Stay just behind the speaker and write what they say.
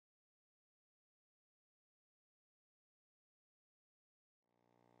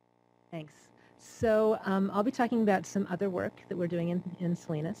Thanks. So I'll be talking about some other work that we're doing in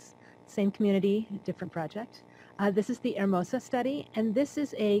Salinas. Same community, different project. This is the HERMOSA study, and this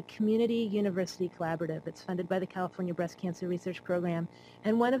is a community university collaborative. It's funded by the California Breast Cancer Research Program.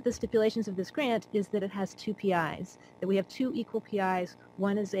 And one of the stipulations of this grant is that it has 2 PIs, that we have 2 equal PIs.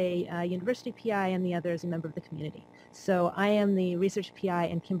 One is a university PI and the other is a member of the community. So I am the research PI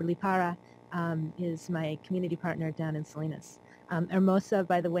and Kimberly Parra is my community partner down in Salinas. Hermosa,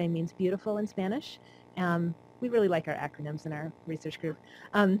 by the way, means beautiful in Spanish. We really like our acronyms in our research group.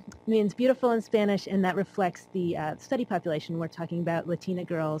 Means beautiful in Spanish, and that reflects the study population. We're talking about Latina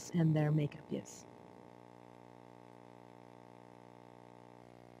girls and their makeup use.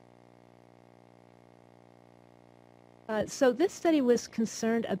 So this study was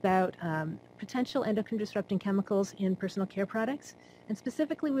concerned about potential endocrine disrupting chemicals in personal care products, and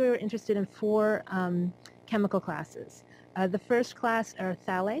specifically we were interested in 4 chemical classes. The first class are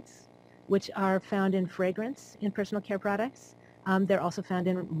phthalates, which are found in fragrance in personal care products. They're also found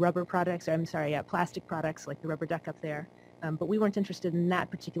in rubber products, or plastic products like the rubber duck up there. But we weren't interested in that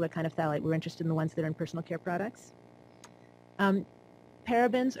particular kind of phthalate. We were interested in the ones that are in personal care products.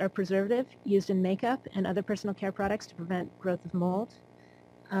 Parabens are preservative used in makeup and other personal care products to prevent growth of mold.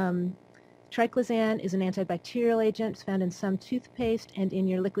 Triclosan is an antibacterial agent. It's found in some toothpaste and in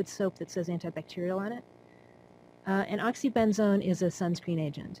your liquid soap that says antibacterial on it. And oxybenzone is a sunscreen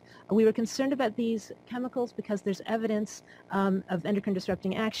agent. We were concerned about these chemicals because there's evidence of endocrine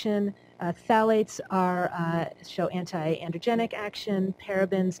disrupting action. Phthalates show anti-androgenic action.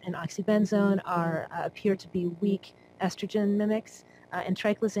 Parabens and oxybenzone appear to be weak estrogen mimics. And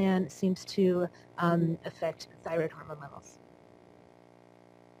triclosan seems to affect thyroid hormone levels.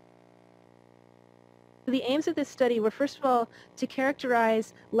 The aims of this study were, first of all, to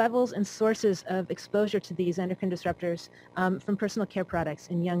characterize levels and sources of exposure to these endocrine disruptors from personal care products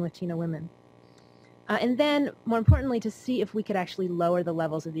in young Latina women. And then, more importantly, to see if we could actually lower the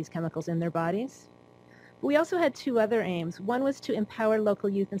levels of these chemicals in their bodies. But we also had 2 other aims. One was to empower local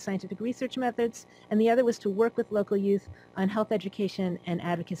youth in scientific research methods, and the other was to work with local youth on health education and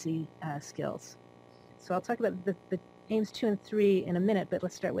advocacy skills. So I'll talk about the aims 2 and 3 in a minute, but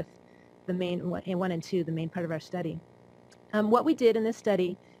let's start with the main 1 and 2, the main part of our study. What we did in this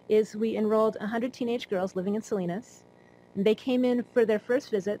study is we enrolled 100 teenage girls living in Salinas. And they came in for their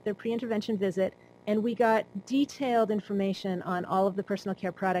first visit, their pre-intervention visit, and we got detailed information on all of the personal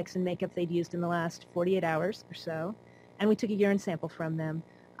care products and makeup they'd used in the last 48 hours or so. And we took a urine sample from them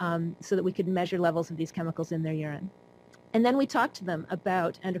so that we could measure levels of these chemicals in their urine. And then we talked to them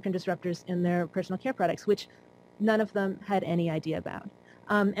about endocrine disruptors in their personal care products, which none of them had any idea about.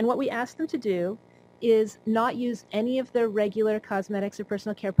 And what we asked them to do is not use any of their regular cosmetics or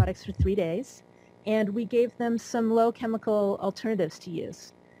personal care products for 3 days. And we gave them some low chemical alternatives to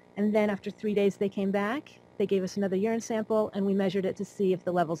use. And then after 3 days they came back, they gave us another urine sample, and we measured it to see if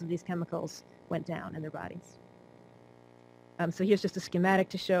the levels of these chemicals went down in their bodies. So here's just a schematic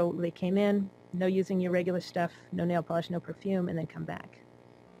to show they came in, no using your regular stuff, no nail polish, no perfume, and then come back.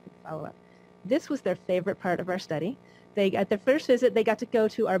 Follow up. This was their favorite part of our study. At their first visit, they got to go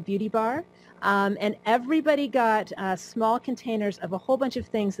to our beauty bar, and everybody got small containers of a whole bunch of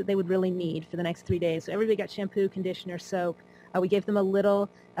things that they would really need for the next 3 days. So everybody got shampoo, conditioner, soap. We gave them a little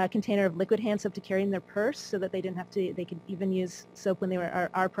container of liquid hand soap to carry in their purse so that they didn't have to, they could even use soap when they were,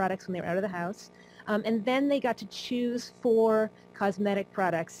 our products when they were out of the house. And then they got to choose 4 cosmetic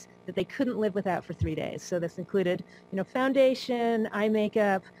products that they couldn't live without for 3 days. So this included, foundation, eye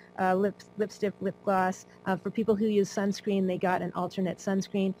makeup, lipstick, lip gloss. For people who use sunscreen, they got an alternate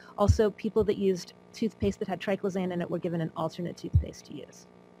sunscreen. Also, people that used toothpaste that had triclosan in it were given an alternate toothpaste to use.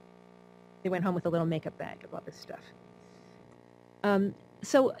 They went home with a little makeup bag of all this stuff.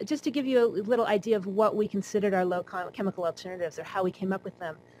 So just to give you a little idea of what we considered our low chemical alternatives or how we came up with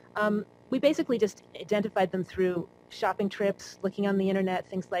them, we basically just identified them through shopping trips, looking on the internet,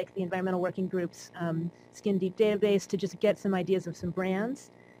 things like the Environmental Working Group's Skin Deep database to just get some ideas of some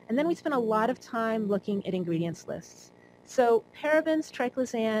brands. And then we spent a lot of time looking at ingredients lists. So parabens,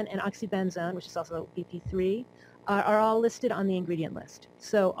 triclosan, and oxybenzone, which is also BP3, are all listed on the ingredient list.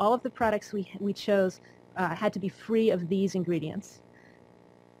 So all of the products we chose had to be free of these ingredients.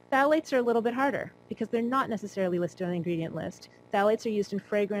 Phthalates are a little bit harder because they're not necessarily listed on the ingredient list. Phthalates are used in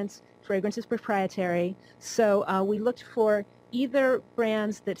fragrance. Fragrance is proprietary. So we looked for either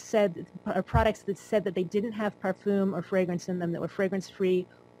brands that said, or products that said that they didn't have parfum or fragrance in them, that were fragrance-free,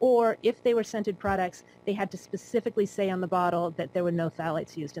 or if they were scented products, they had to specifically say on the bottle that there were no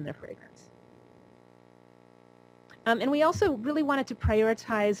phthalates used in their fragrance. And we also really wanted to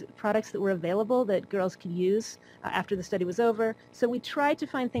prioritize products that were available that girls could use after the study was over. So we tried to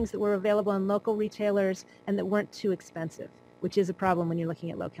find things that were available in local retailers and that weren't too expensive, which is a problem when you're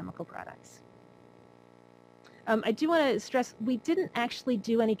looking at low chemical products. I do want to stress we didn't actually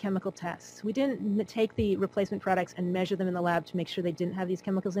do any chemical tests. We didn't take the replacement products and measure them in the lab to make sure they didn't have these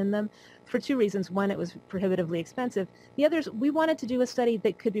chemicals in them for two reasons. One, it was prohibitively expensive. The other is we wanted to do a study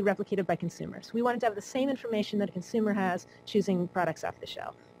that could be replicated by consumers. We wanted to have the same information that a consumer has choosing products off the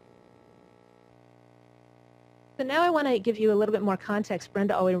shelf. So now I want to give you a little bit more context.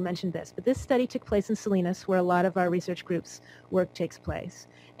 Brenda already mentioned this, but this study took place in Salinas, where a lot of our research groups' work takes place.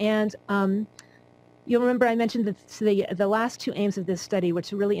 And you'll remember I mentioned that the last two aims of this study were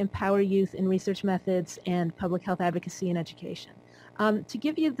to really empower youth in research methods and public health advocacy and education. To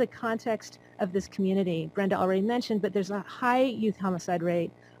give you the context of this community, Brenda already mentioned, but there's a high youth homicide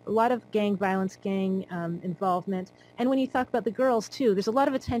rate, a lot of gang violence, gang involvement, and when you talk about the girls too, there's a lot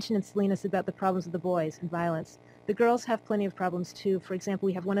of attention in Salinas about the problems of the boys and violence. The girls have plenty of problems too. For example,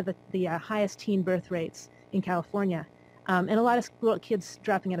 we have one of the highest teen birth rates in California. And a lot of kids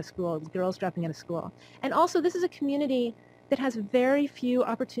dropping out of school, girls dropping out of school. And also, this is a community that has very few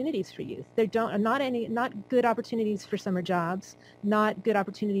opportunities for youth. There are not good opportunities for summer jobs, not good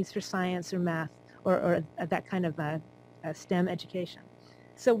opportunities for science or math or that kind of STEM education.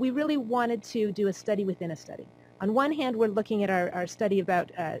 So we really wanted to do a study within a study. On one hand, we're looking at our study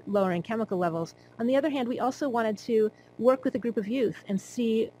about lowering chemical levels. On the other hand, we also wanted to work with a group of youth and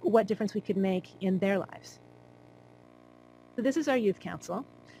see what difference we could make in their lives. So this is our youth council.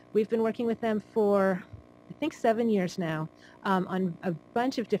 We've been working with them for, I think, 7 years now on a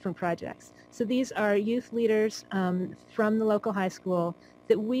bunch of different projects. So these are youth leaders from the local high school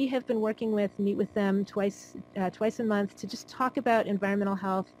that we have been working with, meet with them twice a month to just talk about environmental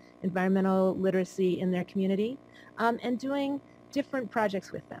health, environmental literacy in their community, and doing different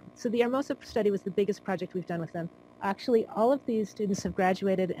projects with them. So the HERMOSA study was the biggest project we've done with them. Actually, all of these students have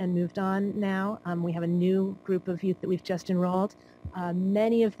graduated and moved on now. We have a new group of youth that we've just enrolled.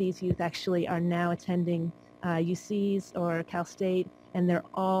 Many of these youth actually are now attending UCs or Cal State, and they're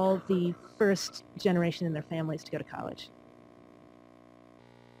all the first generation in their families to go to college.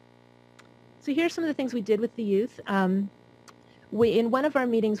 So here's some of the things we did with the youth. In one of our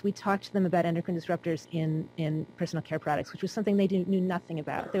meetings, we talked to them about endocrine disruptors in personal care products, which was something they knew nothing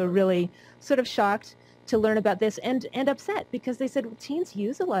about. They were really sort of shocked to learn about this and upset because they said, well, teens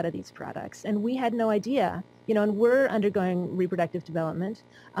use a lot of these products, and we had no idea, and we're undergoing reproductive development.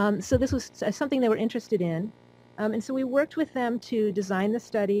 So this was something they were interested in. And so we worked with them to design the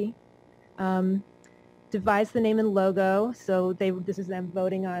study, devise the name and logo. So this is them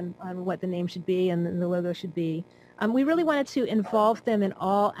voting on what the name should be and the logo should be. We really wanted to involve them in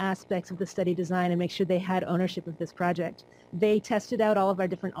all aspects of the study design and make sure they had ownership of this project. They tested out all of our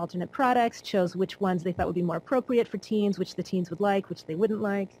different alternate products, chose which ones they thought would be more appropriate for teens, which the teens would like, which they wouldn't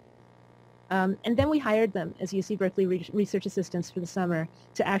like. And then we hired them as UC Berkeley research assistants for the summer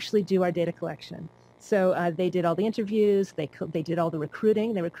to actually do our data collection. So they did all the interviews, they did all the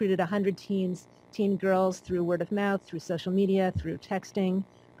recruiting. They recruited 100 teen girls through word of mouth, through social media, through texting,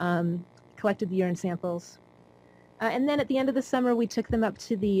 collected the urine samples. And then at the end of the summer, we took them up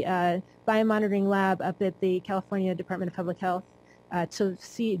to the biomonitoring lab up at the California Department of Public Health to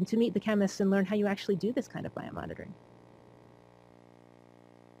meet the chemists and learn how you actually do this kind of biomonitoring.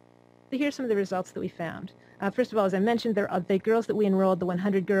 So here's some of the results that we found. First of all, as I mentioned, the girls that we enrolled, the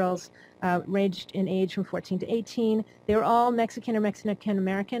 100 girls, ranged in age from 14 to 18. They were all Mexican or Mexican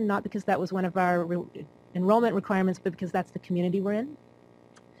American, not because that was one of our enrollment requirements, but because that's the community we're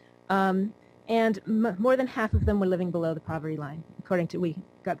in. And more than half of them were living below the poverty line, we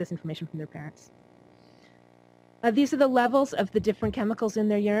got this information from their parents. These are the levels of the different chemicals in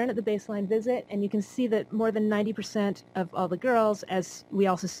their urine at the baseline visit, and you can see that more than 90% of all the girls, as we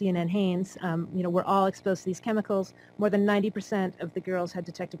also see in NHANES, were all exposed to these chemicals. More than 90% of the girls had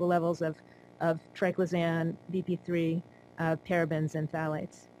detectable levels of triclosan, BP3, parabens, and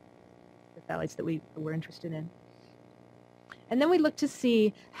phthalates, the phthalates that we were interested in. And then we looked to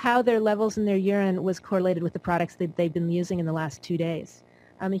see how their levels in their urine was correlated with the products that they've been using in the last 2 days.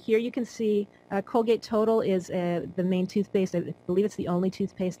 Here you can see Colgate Total is the main toothpaste. I believe it's the only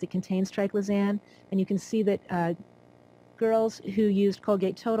toothpaste that contains triclosan. And you can see that girls who used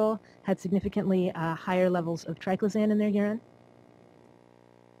Colgate Total had significantly higher levels of triclosan in their urine.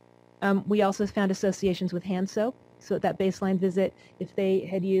 We also found associations with hand soap. So at that baseline visit, if they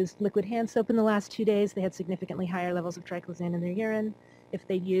had used liquid hand soap in the last 2 days, they had significantly higher levels of triclosan in their urine. If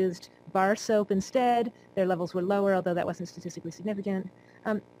they used bar soap instead, their levels were lower, although that wasn't statistically significant.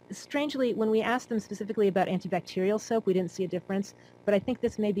 strangely, when we asked them specifically about antibacterial soap, we didn't see a difference, but I think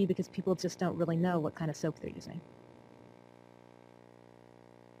this may be because people just don't really know what kind of soap they're using.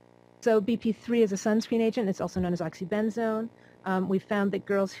 So BP3 is a sunscreen agent. It's also known as oxybenzone. We found that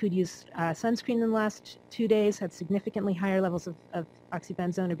girls who'd used sunscreen in the last 2 days had significantly higher levels of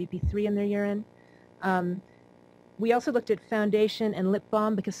oxybenzone or BP3 in their urine. We also looked at foundation and lip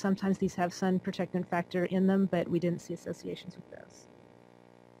balm because sometimes these have sun protectant factor in them, but we didn't see associations with those.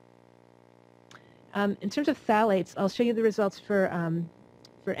 In terms of phthalates, I'll show you the results for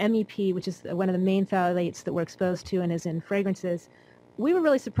MEP, which is one of the main phthalates that we're exposed to and is in fragrances. We were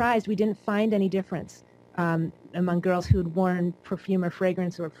really surprised we didn't find any difference among girls who had worn perfume or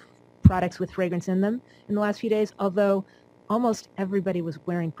fragrance or products with fragrance in them in the last few days, although almost everybody was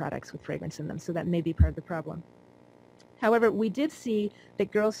wearing products with fragrance in them, so that may be part of the problem. However, we did see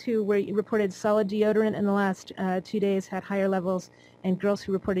that girls who reported solid deodorant in the last 2 days had higher levels, and girls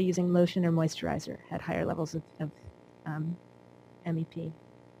who reported using lotion or moisturizer had higher levels of MEP.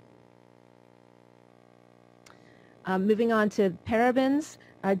 Moving on to parabens,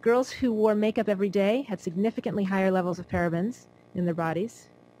 girls who wore makeup every day had significantly higher levels of parabens in their bodies.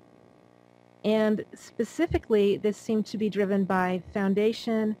 And specifically, this seemed to be driven by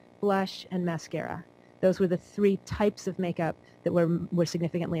foundation, blush, and mascara. Those were the 3 types of makeup that were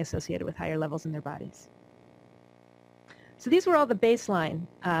significantly associated with higher levels in their bodies. So these were all the baseline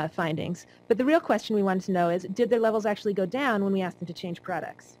findings, but the real question we wanted to know is, did their levels actually go down when we asked them to change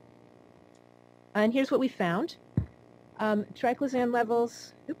products? And here's what we found. Triclosan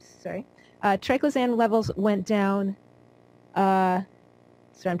levels, Triclosan levels went down, sorry, I'm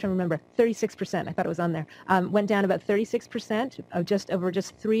trying to remember, 36%, I thought it was on there, went down about 36% over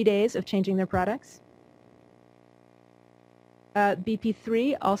just 3 days of changing their products.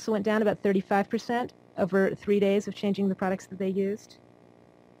 BP3 also went down about 35% over 3 days of changing the products that they used.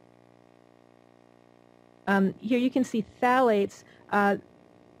 Here you can see phthalates.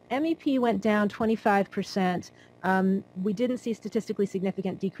 MEP went down 25%. We didn't see statistically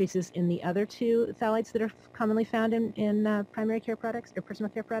significant decreases in the other 2 phthalates that are commonly found in primary care products or personal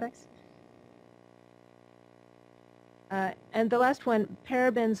care products. And the last one,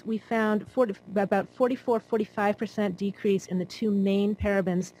 parabens, we found about 44-45% decrease in the 2 main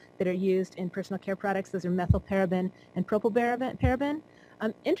parabens that are used in personal care products. Those are methylparaben and propylparaben.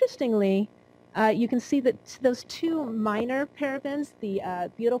 Interestingly, you can see that those 2 minor parabens, the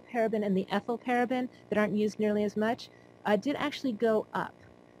butylparaben and the ethylparaben, that aren't used nearly as much, did actually go up.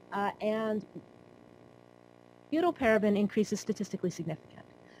 And butylparaben increase is statistically significant.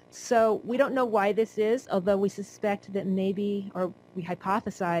 So we don't know why this is, although we suspect that maybe, or we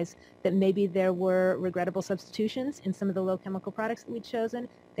hypothesize that maybe there were regrettable substitutions in some of the low chemical products that we'd chosen.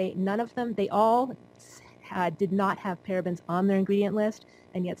 They all did not have parabens on their ingredient list,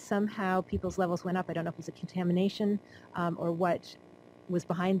 and yet somehow people's levels went up. I don't know if it was a contamination or what was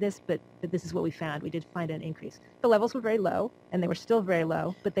behind this, but this is what we found. We did find an increase. The levels were very low, and they were still very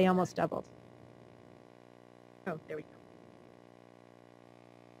low, but they almost doubled. Oh, there we go.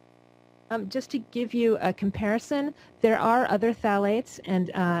 Just to give you a comparison, there are other phthalates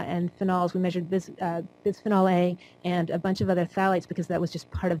and phenols. We measured bisphenol A and a bunch of other phthalates because that was just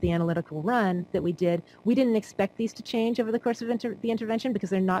part of the analytical run that we did. We didn't expect these to change over the course of the intervention because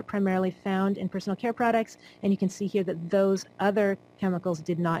they're not primarily found in personal care products, and you can see here that those other chemicals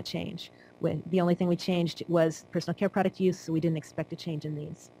did not change. The only thing we changed was personal care product use, so we didn't expect a change in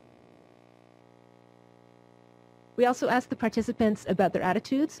these. We also asked the participants about their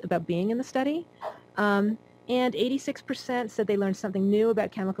attitudes about being in the study, and 86% said they learned something new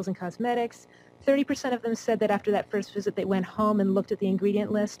about chemicals and cosmetics. 30% of them said that after that first visit they went home and looked at the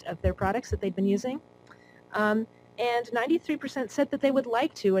ingredient list of their products that they'd been using. And 93% said that they would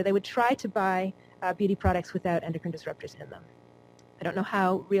like to, or they would try to buy beauty products without endocrine disruptors in them. I don't know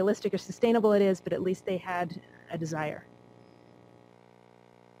how realistic or sustainable it is, but at least they had a desire.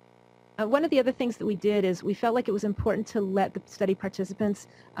 One of the other things that we did is we felt like it was important to let the study participants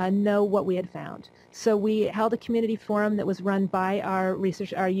know what we had found. So we held a community forum that was run by our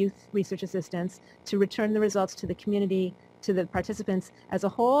youth research assistants to return the results to the community, to the participants as a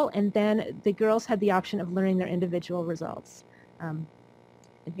whole, and then the girls had the option of learning their individual results. And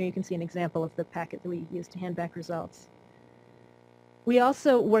here you can see an example of the packet that we used to hand back results. We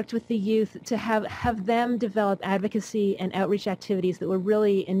also worked with the youth to have them develop advocacy and outreach activities that were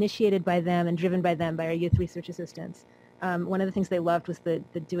really initiated by them and driven by them, by our youth research assistants. One of the things they loved was the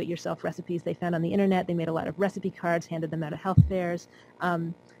do-it-yourself recipes they found on the internet. They made a lot of recipe cards, handed them out at health fairs.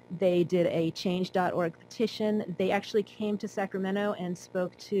 They did a change.org petition. They actually came to Sacramento and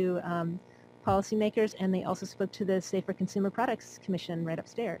spoke to policymakers, and they also spoke to the Safer Consumer Products Commission right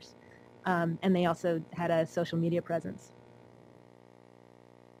upstairs. And they also had a social media presence.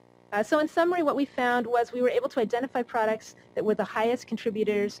 So in summary, what we found was we were able to identify products that were the highest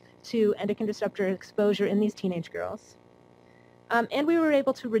contributors to endocrine disruptor exposure in these teenage girls. And we were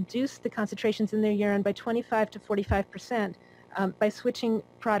able to reduce the concentrations in their urine by 25 to 45% by switching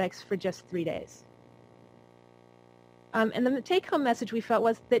products for just 3 days. And the take-home message we felt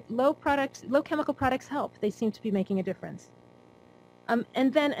was that low chemical products help. They seem to be making a difference.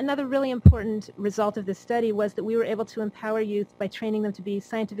 And then another really important result of this study was that we were able to empower youth by training them to be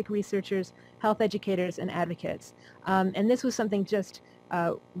scientific researchers, health educators, and advocates. And this was something just,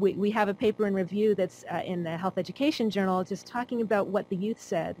 we have a paper in review that's in the Health Education Journal just talking about what the youth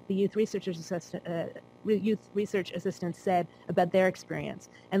said, the youth research assistants said about their experience,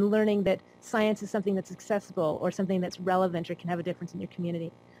 and learning that science is something that's accessible or something that's relevant or can have a difference in your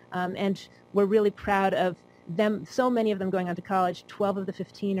community. And we're really proud of them, so many of them going on to college. 12 of the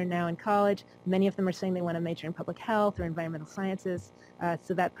 15 are now in college. Many of them are saying they want to major in public health or environmental sciences.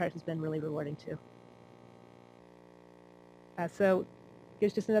 So that part has been really rewarding too. So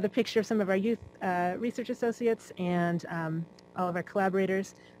here's just another picture of some of our youth research associates and all of our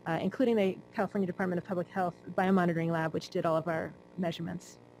collaborators, including the California Department of Public Health Biomonitoring Lab, which did all of our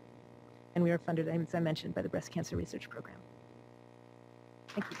measurements. And we were funded, as I mentioned, by the Breast Cancer Research Program.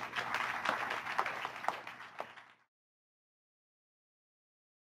 Thank you.